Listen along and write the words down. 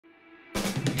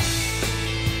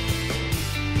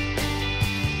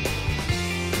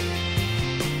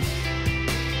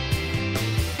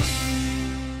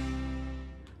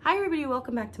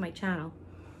welcome back to my channel.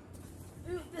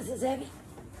 Ooh, this is heavy.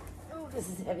 Oh, this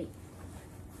is heavy.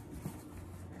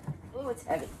 Oh, it's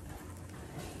heavy.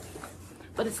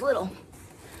 But it's little.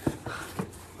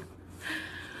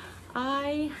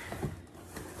 I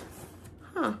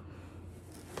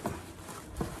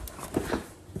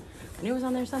knew it was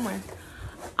on there somewhere.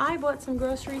 I bought some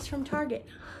groceries from Target.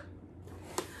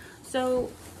 So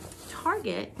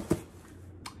Target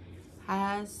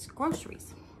has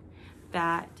groceries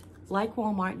that, like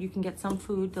Walmart, you can get some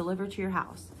food delivered to your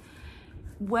house,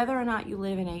 whether or not you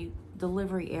live in a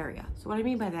delivery area. So what I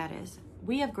mean by that is,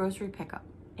 we have grocery pickup.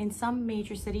 In some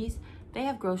major cities, they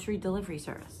have grocery delivery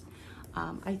service.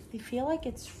 I feel like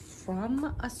it's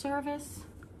from a service,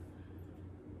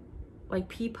 like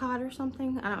Peapod or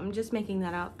something. I'm just making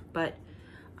that up, but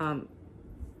kind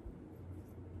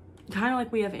of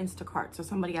like we have Instacart, so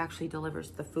somebody actually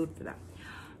delivers the food for them.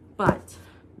 But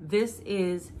this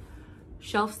is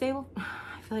shelf stable.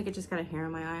 I feel like I just got a hair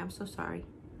in my eye. I'm so sorry.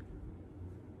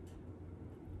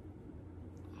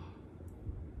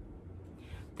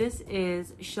 This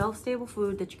is shelf stable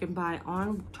food that you can buy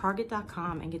on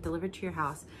Target.com and get delivered to your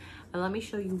house. And let me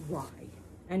show you why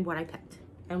and what I picked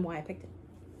and why I picked it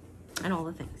and all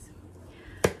the things.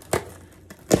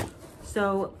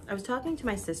 So I was talking to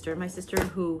my sister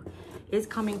who is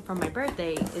coming from my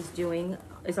birthday,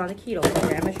 is on a keto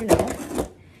program, as you know.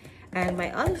 And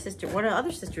my other sister, one of the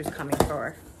other sisters coming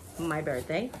for my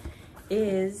birthday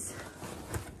is,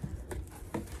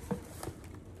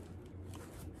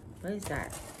 what is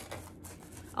that?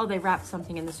 Oh, they wrapped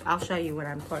something in this. I'll show you what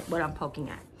I'm poking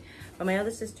at. But my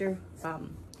other sister,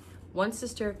 one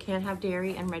sister can't have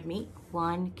dairy and red meat.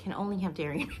 One can only have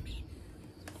dairy and red meat.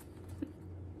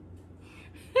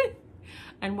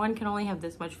 And one can only have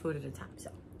this much food at a time.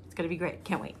 So it's gonna be great,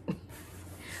 can't wait.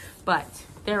 But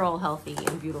they're all healthy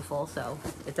and beautiful, so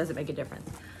it doesn't make a difference.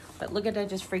 But look at, I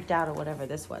just freaked out or whatever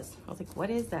this was. I was like, what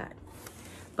is that?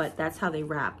 But that's how they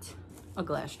wrapped a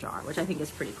glass jar, which I think is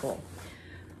pretty cool.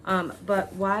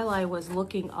 But while I was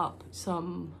looking up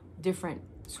some different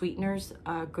sweeteners,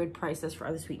 good prices for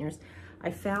other sweeteners, I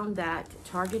found that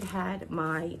Target had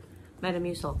my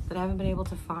Metamucil that I haven't been able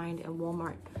to find in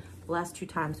Walmart the last 2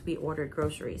 times we ordered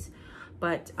groceries.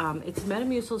 But it's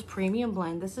Metamucil's premium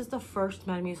blend. This is the first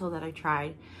Metamucil that I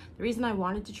tried. The reason I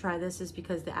wanted to try this is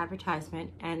because the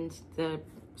advertisement and the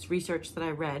research that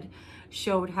I read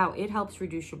showed how it helps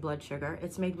reduce your blood sugar.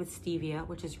 It's made with stevia,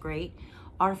 which is great.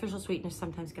 Artificial sweeteners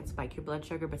sometimes can spike your blood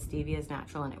sugar, but stevia is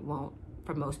natural and it won't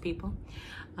for most people.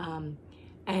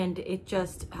 And it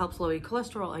just helps lower your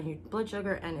cholesterol and your blood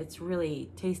sugar, and it's really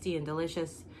tasty and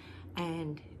delicious,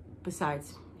 and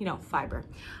besides, you know, fiber.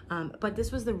 But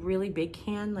this was the really big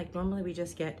can. Like normally we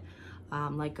just get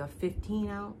like a 15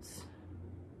 ounce.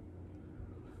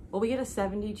 Well, we get a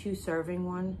 72 serving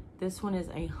one. This one is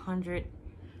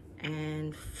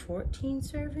 114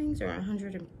 servings or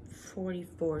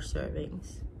 144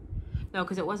 servings. No,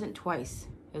 because it wasn't twice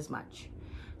as much.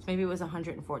 So maybe it was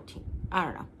 114. I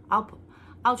don't know.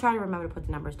 I'll try to remember to put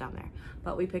the numbers down there.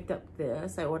 But we picked up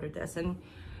this. I ordered this, and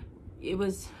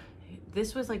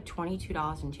this was like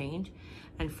 $22 and change,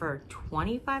 and for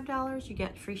 $25 you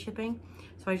get free shipping.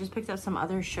 So I just picked up some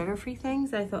other sugar-free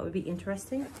things that I thought would be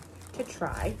interesting to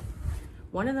try.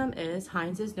 One of them is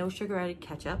Heinz's no sugar added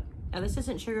ketchup. Now this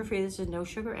isn't sugar-free, this is no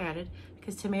sugar added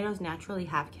because tomatoes naturally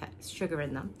have sugar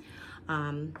in them.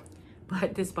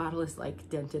 But this bottle is like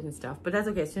dented and stuff, but that's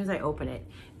okay. As soon as I open it,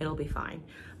 it'll be fine.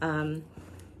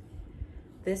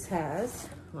 This has,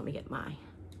 let me get my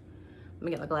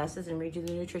glasses and read you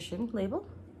the nutrition label.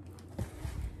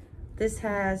 This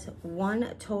has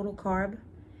 1 total carb,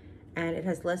 and it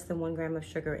has less than 1 gram of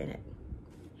sugar in it.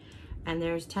 And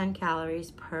there's 10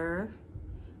 calories per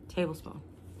tablespoon,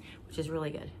 which is really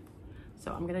good.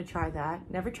 So I'm gonna try that.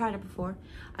 Never tried it before.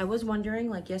 I was wondering,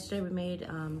 like yesterday we made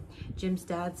Jim's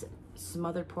dad's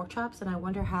smothered pork chops, and I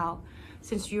wonder how,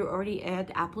 since you already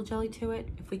add apple jelly to it,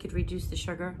 if we could reduce the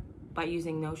sugar by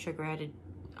using no sugar added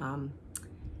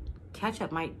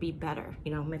ketchup might be better,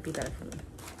 you know, might be better for me.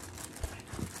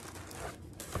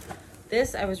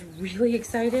 This, I was really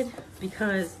excited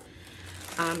because,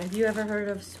 have you ever heard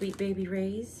of Sweet Baby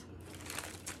Ray's?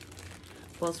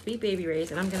 Well, Sweet Baby Ray's,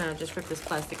 and I'm gonna just rip this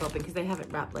plastic open because they have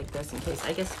it wrapped like this in case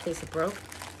it broke.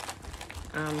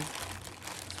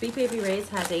 Sweet Baby Ray's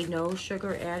has a no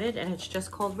sugar added, and it's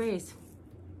just called Ray's.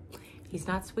 He's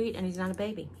not sweet and he's not a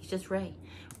baby, he's just Ray.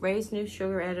 Ray's new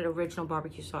sugar added original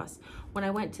barbecue sauce. When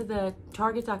I went to the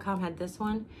Target.com had this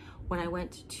one, when I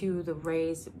went to the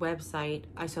Ray's website,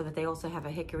 I saw that they also have a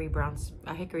hickory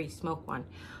smoke one.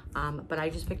 But I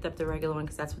just picked up the regular one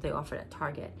because that's what they offered at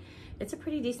Target. It's a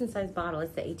pretty decent sized bottle.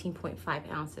 It's the 18.5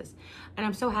 ounces. And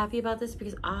I'm so happy about this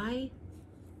because I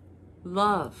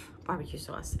love barbecue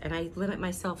sauce and I limit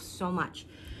myself so much.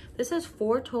 This has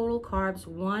 4 total carbs,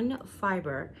 1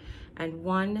 fiber, and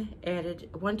 1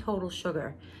 total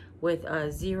sugar with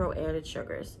 0 added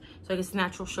sugars. So I guess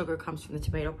natural sugar comes from the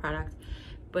tomato product,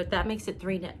 but that makes it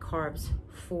 3 net carbs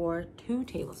for 2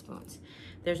 tablespoons.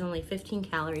 There's only 15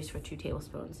 calories for 2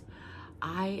 tablespoons.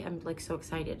 I am like so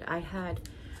excited. I had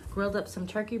grilled up some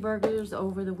turkey burgers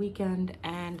over the weekend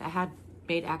and I had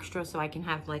made extra so I can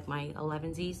have like my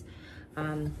 11sies.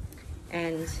 And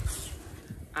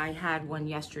I had one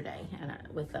yesterday and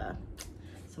with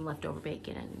some leftover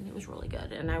bacon, and it was really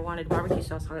good. And I wanted barbecue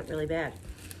sauce on it really bad.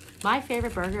 My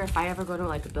favorite burger, if I ever go to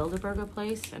like a Build-A-Burger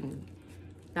place, and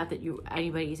not that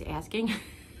anybody's asking,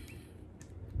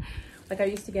 like I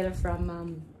used to get it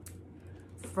from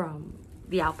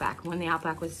the Outback. When the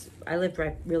Outback was, I lived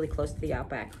really close to the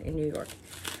Outback in New York.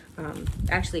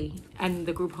 Actually, and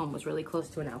the group home was really close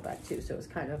to an Outback too, so it was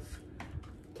kind of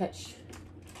catch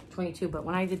 22. But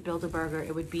when I did Build-A-Burger,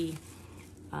 it would be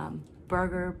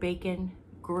burger, bacon,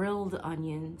 grilled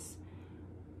onions,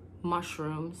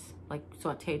 mushrooms, like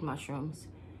sauteed mushrooms,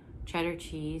 cheddar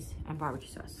cheese, and barbecue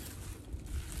sauce.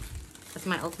 That's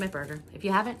my ultimate burger. If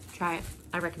you haven't, try it.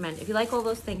 I recommend. If you like all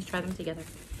those things, try them together.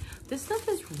 This stuff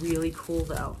is really cool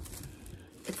though.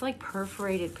 It's like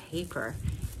perforated paper.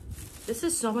 This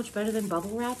is so much better than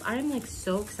bubble wrap. I'm like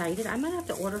so excited. I might have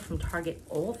to order from Target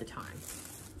all the time.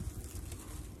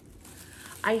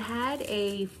 I had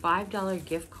a $5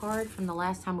 gift card from the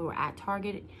last time we were at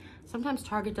Target. Sometimes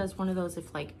Target does one of those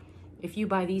if you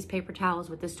buy these paper towels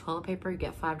with this toilet paper, you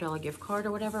get $5 gift card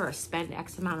or whatever, or spend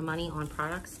X amount of money on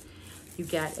products, you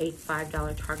get a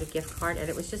 $5 Target gift card. And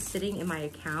it was just sitting in my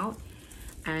account.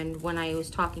 And when I was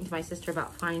talking to my sister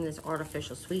about finding this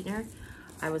artificial sweetener,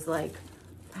 I was like,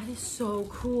 that is so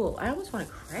cool. I almost want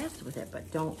to craft with it,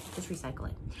 but don't, just recycle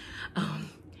it.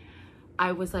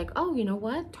 I was like, oh, you know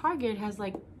what? Target has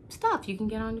like stuff you can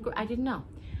get on. I didn't know.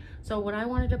 So what I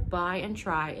wanted to buy and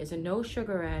try is a no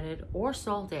sugar added or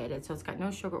salt added. So it's got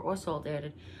no sugar or salt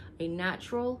added. A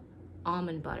natural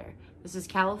almond butter. This is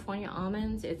California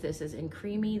almonds. This is in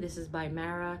creamy. This is by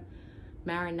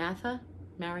Maranatha.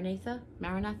 It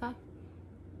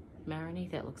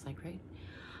looks like, right?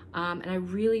 And I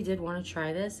really did want to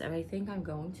try this, and I think I'm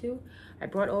going to. I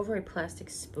brought over a plastic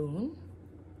spoon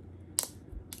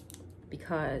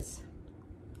because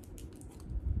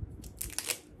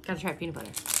gotta try peanut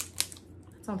butter.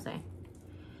 That's all I'm saying.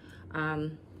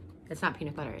 It's not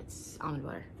peanut butter, it's almond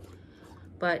butter.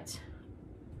 But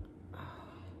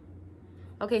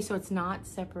okay, so it's not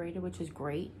separated, which is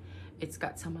great. It's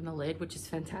got some on the lid, which is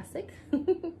fantastic.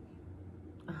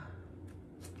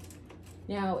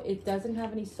 Now, it doesn't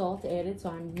have any salt added, so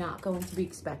I'm not going to be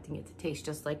expecting it to taste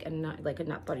just like a nut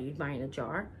butter you'd buy in a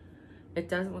jar. It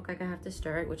doesn't look like I have to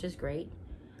stir it, which is great.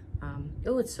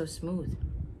 Oh, it's so smooth.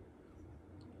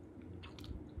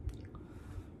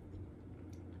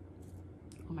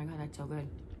 Oh my God, that's so good.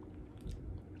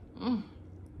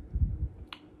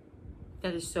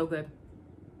 That is so good.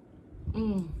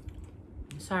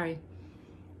 Sorry.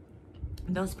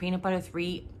 Those peanut butter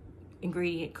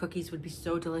 3-ingredient cookies would be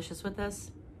so delicious with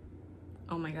this.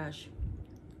 Oh my gosh.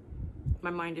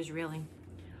 My mind is reeling.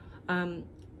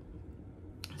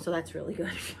 So that's really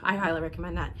good. I highly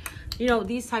recommend that. You know,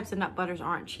 these types of nut butters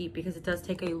aren't cheap because it does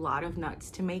take a lot of nuts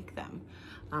to make them.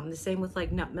 The same with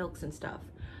like nut milks and stuff.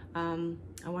 I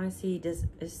want to see, does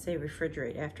it say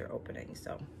refrigerate after opening?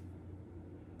 So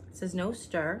it says no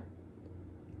stir.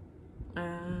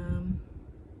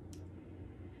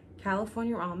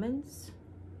 California almonds,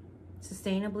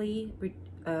 sustainably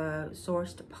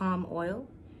sourced palm oil,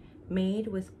 made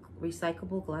with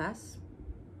recyclable glass.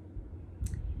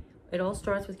 It all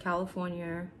starts with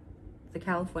California, the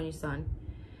California sun.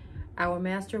 Our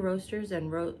master roasters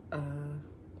and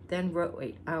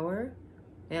our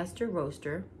master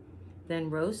roaster then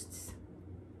roasts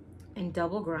and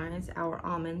double grinds our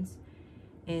almonds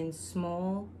in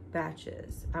small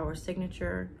batches. Our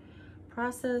signature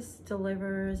process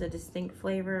delivers a distinct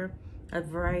flavor, a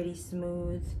variety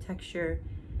smooth texture,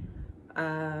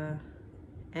 and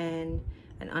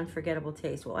an unforgettable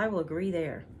taste. Well, I will agree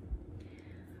there.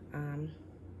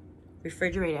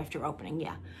 Refrigerate after opening,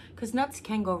 yeah, because nuts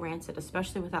can go rancid,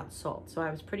 especially without salt. So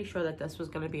I was pretty sure that this was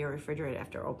going to be a refrigerate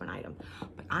after open item,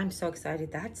 but I'm so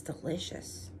excited. That's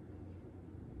delicious.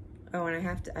 Oh,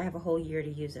 and I have a whole year to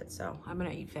use it, so I'm gonna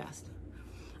eat fast.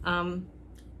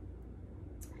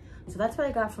 So that's what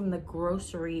I got from the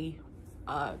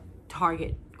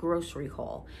Target grocery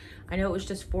haul. I know it was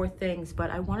just 4 things, but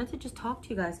I wanted to just talk to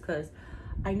you guys because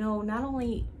I know not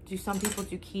only do some people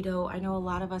do keto, I know a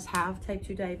lot of us have type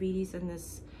 2 diabetes in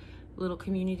this little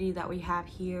community that we have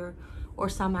here, or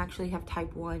some actually have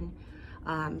type 1.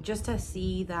 Just to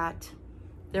see that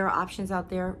there are options out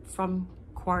there from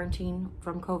quarantine,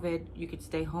 from COVID. You could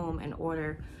stay home and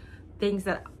order things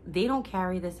that they don't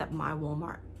carry this at my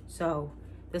Walmart. So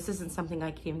this isn't something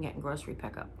I can even get in grocery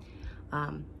pickup.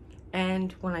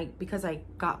 And because I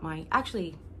got my,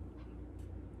 actually,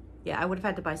 yeah, I would have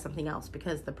had to buy something else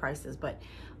because the prices, but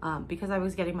because I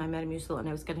was getting my Metamucil and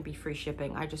it was going to be free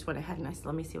shipping, I just went ahead and I said,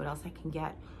 let me see what else I can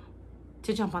get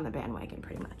to jump on the bandwagon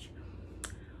pretty much.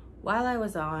 While I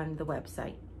was on the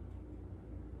website,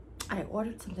 I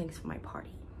ordered some things for my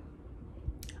party.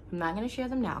 I'm not going to share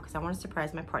them now because I want to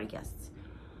surprise my party guests.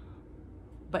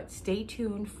 But stay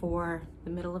tuned for the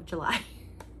middle of July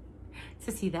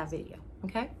to see that video,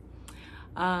 okay?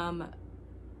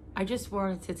 I just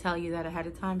wanted to tell you that ahead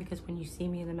of time because when you see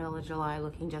me in the middle of July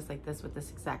looking just like this with this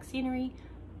exact scenery,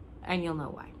 and you'll know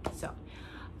why. So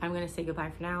I'm going to say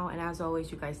goodbye for now. And as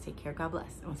always, you guys take care. God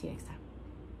bless. And we'll see you next time.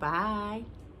 Bye.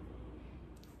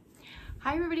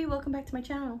 Hi, everybody. Welcome back to my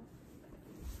channel.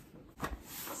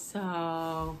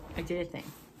 So I did a thing.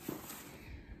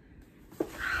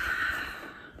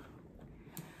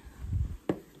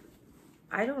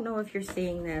 I don't know if you're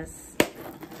seeing this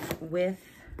with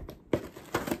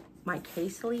my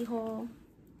Casely haul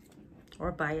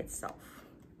or by itself,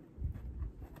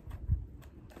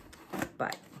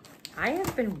 but I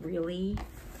have been really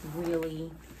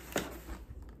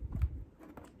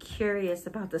curious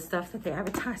about the stuff that they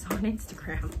advertise on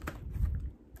Instagram.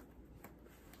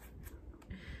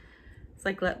 It's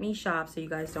like, let me shop so you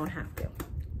guys don't have to.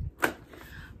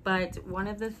 But one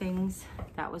of the things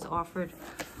that was offered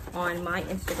on my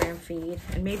Instagram feed,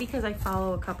 and maybe because I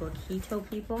follow a couple of keto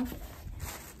people,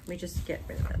 let me just get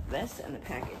rid of this and the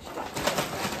package.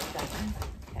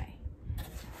 Okay,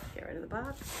 get rid of the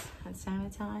box and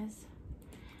sanitize.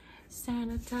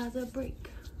 Sanitizer break.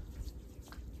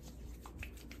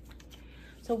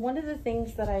 So one of the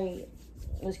things that I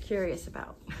was curious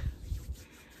about,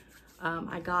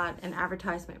 I got an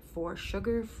advertisement for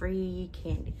sugar-free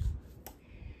candy.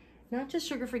 Not just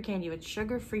sugar-free candy, but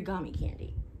sugar-free gummy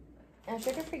candy. And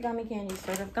sugar-free gummy candy is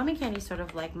sort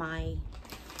of like my,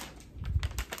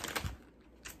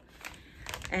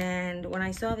 and when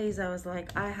I saw these, I was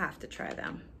like, I have to try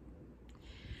them.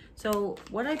 So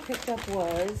what I picked up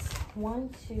was 1,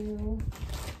 2,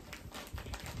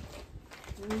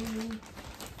 3,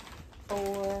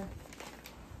 4,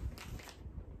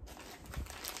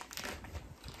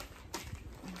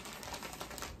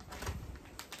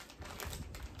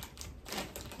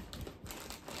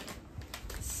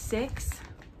 6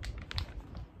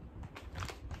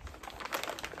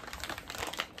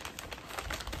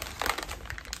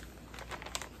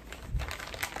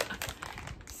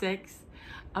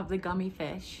 of the gummy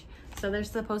fish. So they're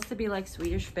supposed to be like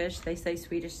Swedish fish. They say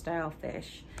Swedish style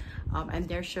fish, and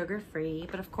they're sugar-free.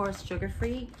 But of course,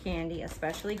 sugar-free candy,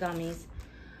 especially gummies,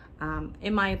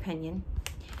 in my opinion,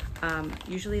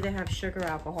 usually they have sugar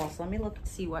alcohol. So let me look and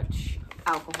see what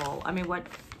what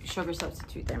sugar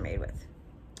substitute they're made with.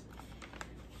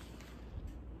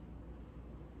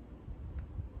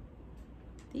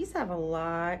 These have a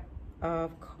lot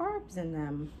of carbs in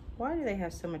them. Why do they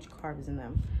have so much carbs in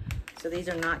them? So these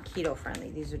are not keto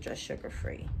friendly. These are just sugar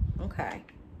free. Okay.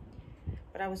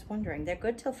 But I was wondering, they're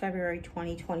good till February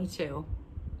 2022.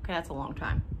 Okay, that's a long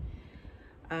time.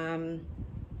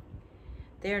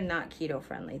 They're not keto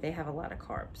friendly. They have a lot of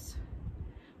carbs.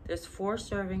 There's 4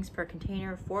 servings per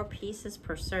container, 4 pieces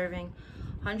per serving,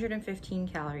 115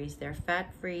 calories. They're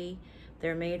fat free.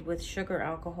 They're made with sugar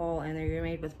alcohol, and they're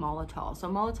made with maltitol. So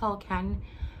maltitol can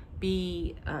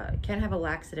have a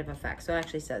laxative effect. So it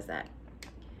actually says that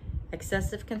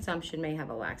excessive consumption may have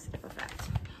a laxative effect.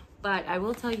 But I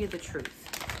will tell you the truth.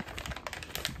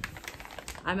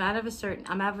 I'm of a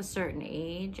certain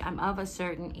age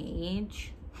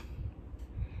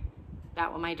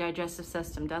that when my digestive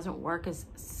system doesn't work as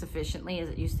sufficiently as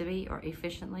it used to be, or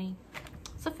efficiently.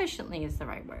 Sufficiently is the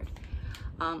right word.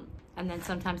 And then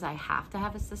sometimes I have to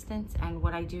have assistance, and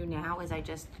what I do now is I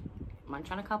just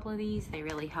munch on a couple of these. They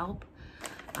really help.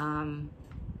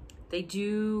 They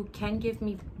can give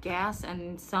me gas,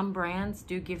 and some brands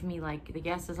do give me, like, the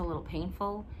gas is a little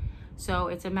painful. So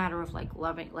it's a matter of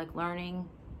learning,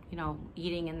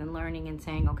 eating and then learning and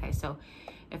saying, okay, so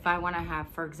if I want to have,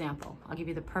 for example, I'll give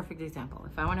you the perfect example.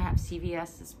 If I want to have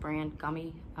CVS's brand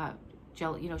gummy,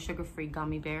 sugar-free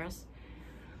gummy bears,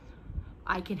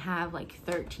 I can have like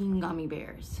 13 gummy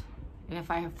bears. And if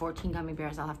I have 14 gummy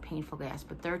bears, I'll have painful gas.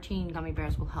 But 13 gummy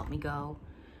bears will help me go.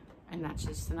 And that's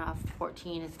just enough.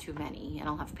 14 is too many and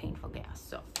I'll have painful gas.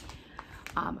 So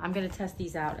I'm gonna test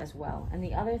these out as well. And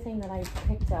the other thing that I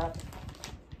picked up,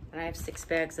 and I have 6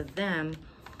 bags of them,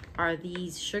 are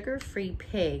these sugar-free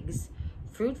pigs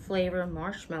fruit flavor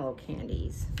marshmallow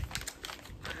candies.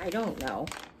 I don't know.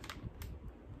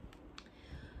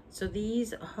 So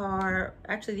these are,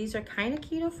 actually these are kind of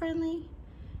keto friendly.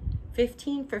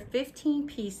 15 for 15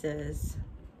 pieces.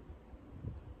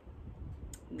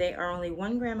 They are only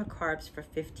 1 gram of carbs for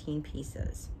 15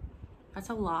 pieces. That's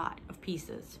a lot of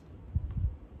pieces.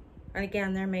 And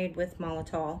again, they're made with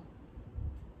maltitol.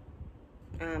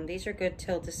 These are good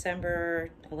till December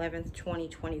 11th,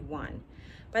 2021.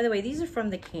 By the way, these are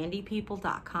from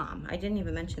thecandypeople.com. I didn't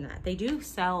even mention that. They do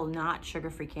sell not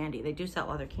sugar-free candy. They do sell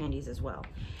other candies as well.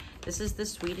 This is the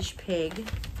Swedish pig.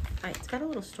 It's got a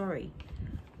little story.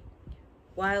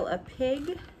 While a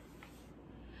pig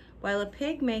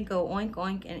may go oink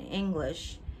oink in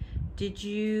English, did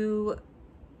you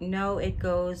know it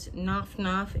goes noff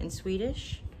noff in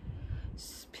Swedish?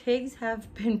 Pigs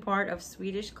have been part of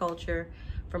Swedish culture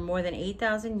for more than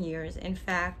 8,000 years. In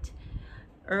fact,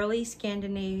 early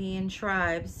Scandinavian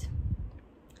tribes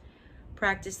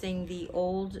practicing the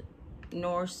Old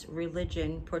Norse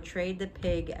religion portrayed the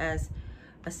pig as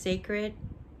a sacred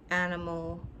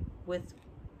animal with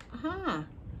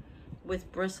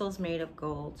bristles made of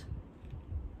gold.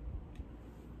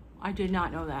 I did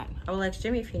not know that. I will ask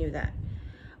Jimmy if he knew that.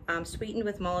 Sweetened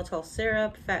with maltitol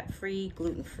syrup, fat-free,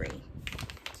 gluten-free.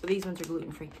 So these ones are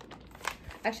gluten-free.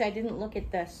 Actually, I didn't look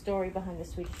at the story behind the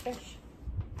Swedish fish.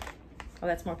 Oh,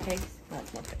 that's more pigs? No,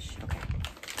 that's more fish. Okay.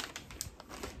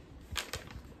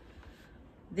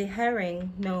 The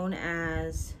herring, known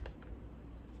as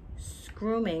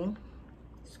strömming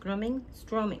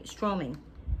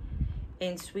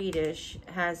in Swedish,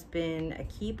 has been a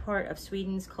key part of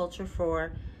Sweden's culture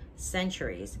for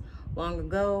centuries. Long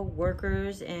ago,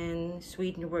 workers in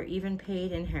Sweden were even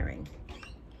paid in herring.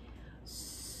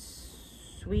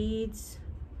 Swedes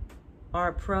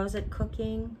are pros at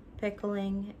cooking,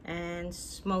 pickling, and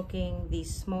smoking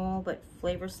these small but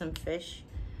flavorsome fish,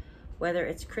 whether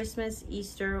it's Christmas,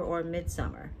 Easter, or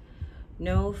midsummer.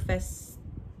 No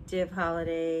festive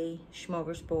holiday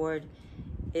smorgasbord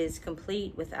is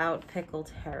complete without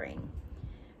pickled herring.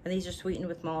 And these are sweetened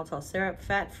with maltitol syrup,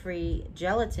 fat-free,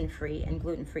 gelatin-free, and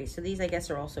gluten-free. So these, I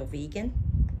guess, are also vegan,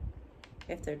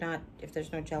 if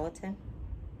there's no gelatin.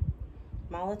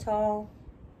 Maltitol,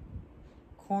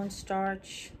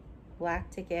 cornstarch,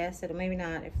 lactic acid, or maybe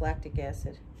not if lactic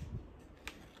acid.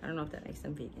 I don't know if that makes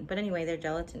them vegan. But anyway, they're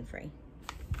gelatin-free.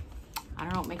 I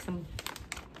don't know, it makes them,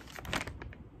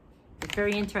 it's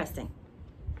very interesting.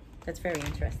 That's very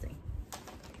interesting.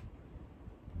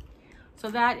 So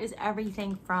that is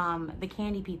everything from the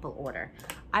Candy People order.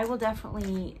 I will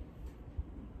definitely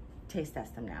taste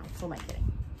test them now. Who am I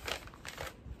kidding?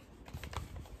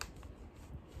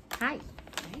 Hi.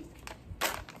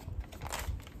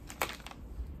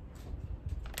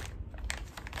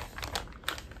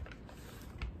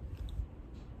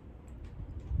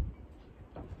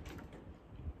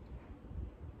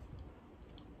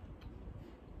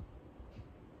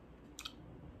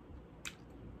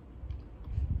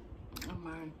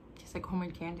 It's like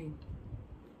homemade candy.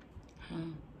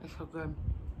 It's so good.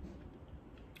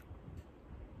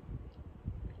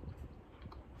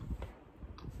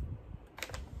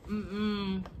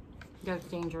 That's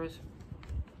dangerous.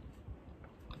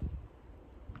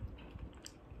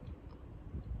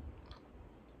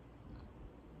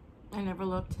 I never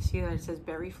looked to see that it says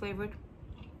berry flavored.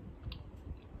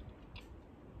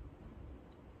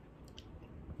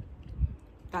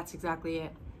 That's exactly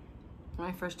it. When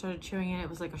I first started chewing it, it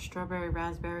was like a strawberry,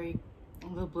 raspberry, a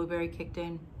little blueberry kicked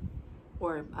in,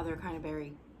 or other kind of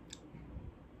berry.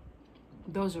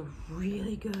 Those are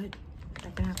really good. I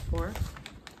can have 4. I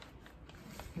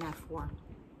can have 4.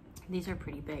 These are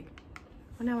pretty big.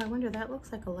 Oh no, I wonder, that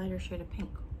looks like a lighter shade of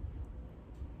pink.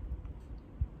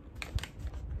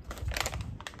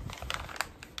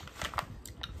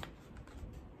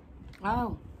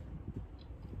 Oh.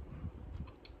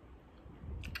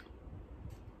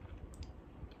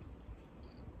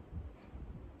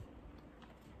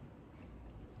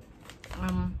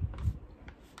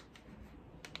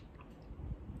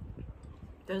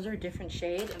 Those are a different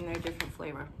shade and they're different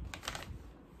flavor.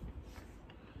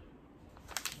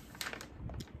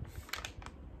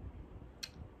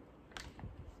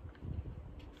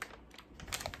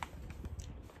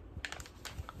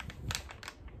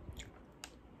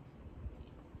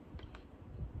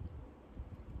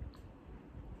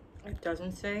 It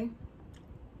doesn't say.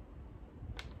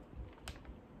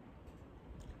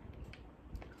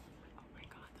 Oh my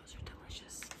God, those are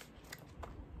delicious.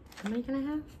 How many can I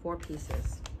have? 4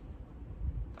 pieces.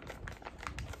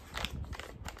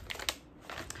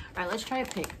 All right, let's try a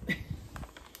pig.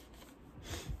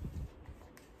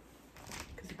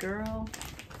 Because girl.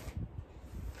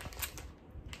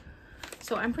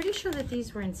 So I'm pretty sure that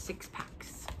these were in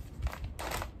 6-packs.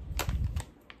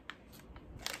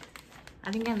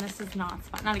 And again, this is not,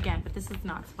 not again, but this is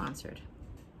not sponsored.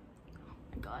 Oh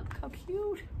my God, look how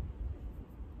cute.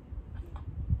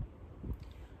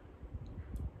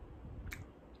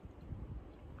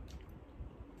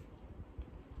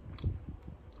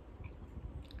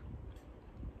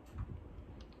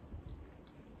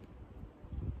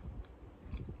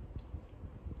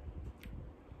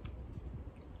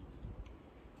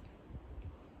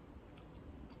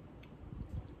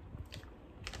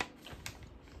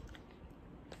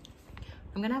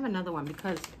 I'm gonna have another one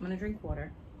because I'm gonna drink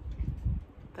water.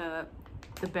 The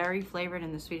berry flavored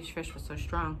and the Swedish fish was so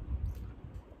strong.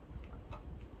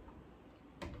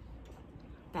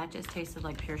 That just tasted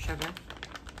like pure sugar,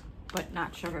 but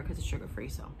not sugar because it's sugar free,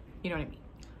 so you know what I mean.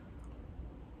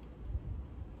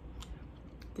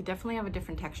 They definitely have a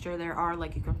different texture. There are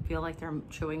like, you can feel like they're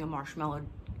chewing a marshmallow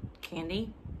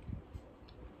candy.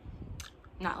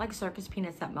 Not like circus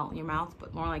peanuts that melt in your mouth,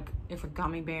 but more like if a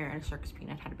gummy bear and a circus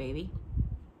peanut had a baby.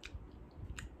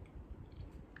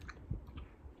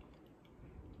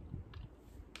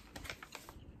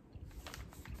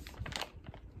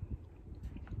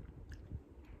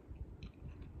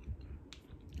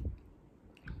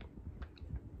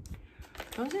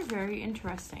 Those are very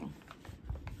interesting.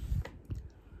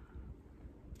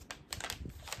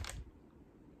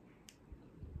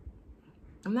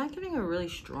 I'm not getting a really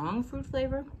strong fruit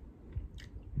flavor.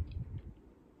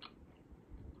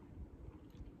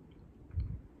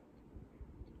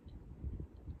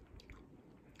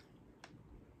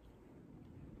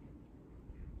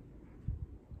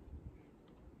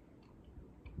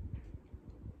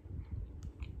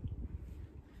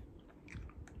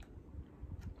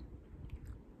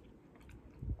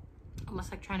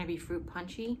 Almost like trying to be fruit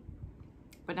punchy,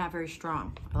 but not very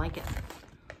strong. I like it.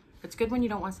 It's good when you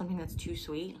don't want something that's too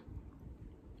sweet,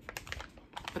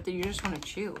 but that you just want to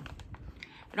chew.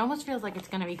 It almost feels like it's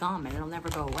gonna be gum and it'll never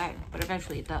go away, but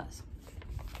eventually it does.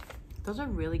 Those are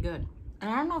really good. And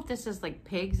I don't know if this is like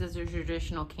pigs as a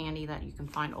traditional candy that you can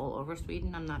find all over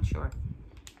Sweden. I'm not sure,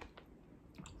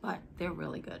 but they're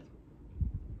really good.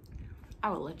 I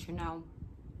will let you know.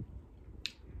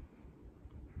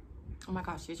 Oh my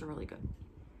gosh, these are really good.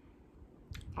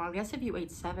 Well, I guess if you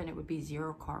ate 7, it would be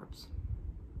 0 carbs.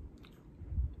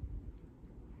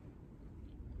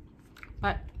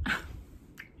 But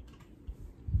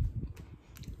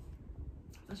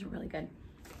those are really good.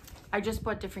 I just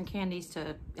bought different candies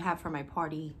to have for my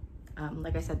party.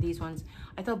 Like I said, these ones,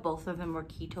 I thought both of them were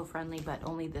keto friendly, but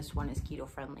only this one is keto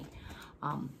friendly.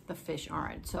 The fish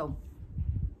aren't. So,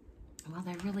 well,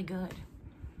 they're really good.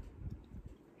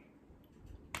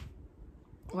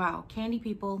 Wow, candy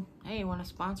people. Hey, you want to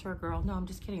sponsor a girl? No, I'm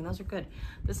just kidding. Those are good.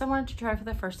 This I wanted to try for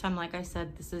the first time. Like I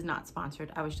said, this is not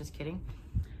sponsored. I was just kidding.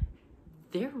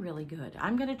 They're really good.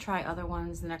 I'm going to try other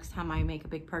ones the next time I make a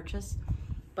big purchase.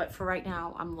 But for right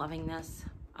now, I'm loving this.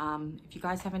 If you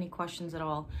guys have any questions at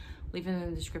all, leave them in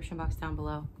the description box down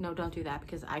below. No, don't do that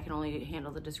because I can only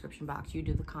handle the description box. You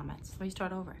do the comments. Let me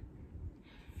start over.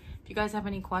 If you guys have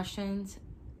any questions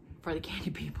for the candy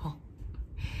people,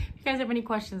 if you guys have any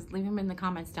questions, leave them in the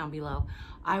comments down below.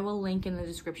 I will link in the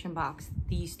description box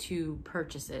these 2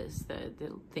 purchases,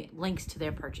 the links to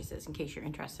their purchases in case you're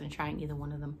interested in trying either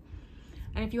one of them.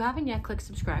 And if you haven't yet, click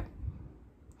subscribe.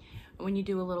 When you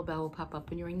do, a little bell will pop up.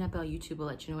 When you ring that bell, YouTube will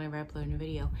let you know whenever I upload a new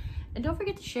video. And don't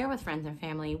forget to share with friends and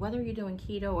family, whether you're doing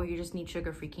keto or you just need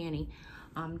sugar-free candy.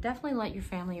 Definitely let your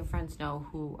family and friends know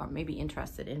who are maybe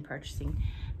interested in purchasing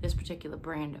this particular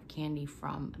brand of candy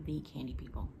from the Candy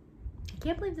People. I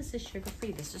can't believe this is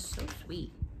sugar-free. This is so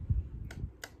sweet.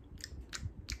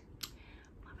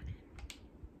 Loving it.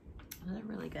 Oh, they're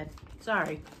really good.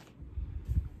 Sorry.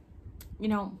 You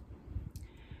know,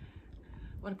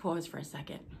 I want to pause for a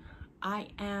second. I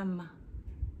am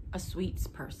a sweets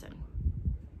person.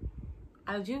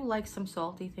 I do like some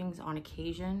salty things on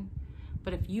occasion,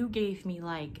 but if you gave me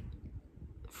like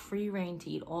free reign to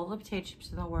eat all the potato chips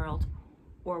in the world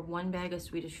or 1 bag of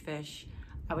Swedish fish,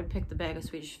 I would pick the bag of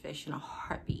Swedish fish in a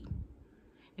heartbeat.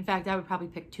 In fact, I would probably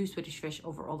pick 2 Swedish fish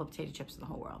over all the potato chips in the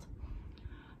whole world.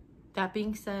 That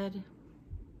being said,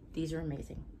 these are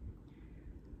amazing.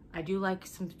 I do like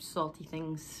some salty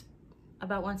things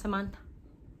about once a month,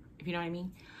 if you know what I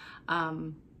mean.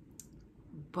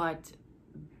 but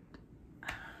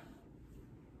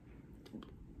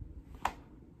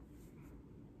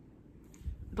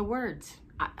the words,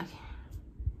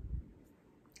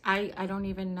 I don't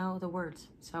even know the words.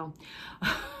 So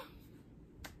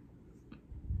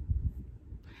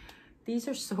these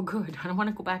are so good. I don't want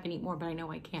to go back and eat more, but I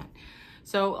know I can't.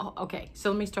 So, okay,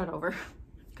 so let me start over. If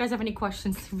you guys have any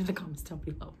questions, leave in the comments down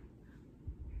below.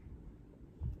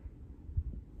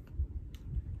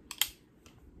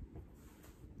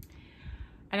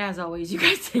 And as always, you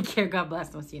guys take care. God bless.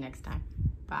 And we'll see you next time.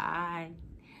 Bye.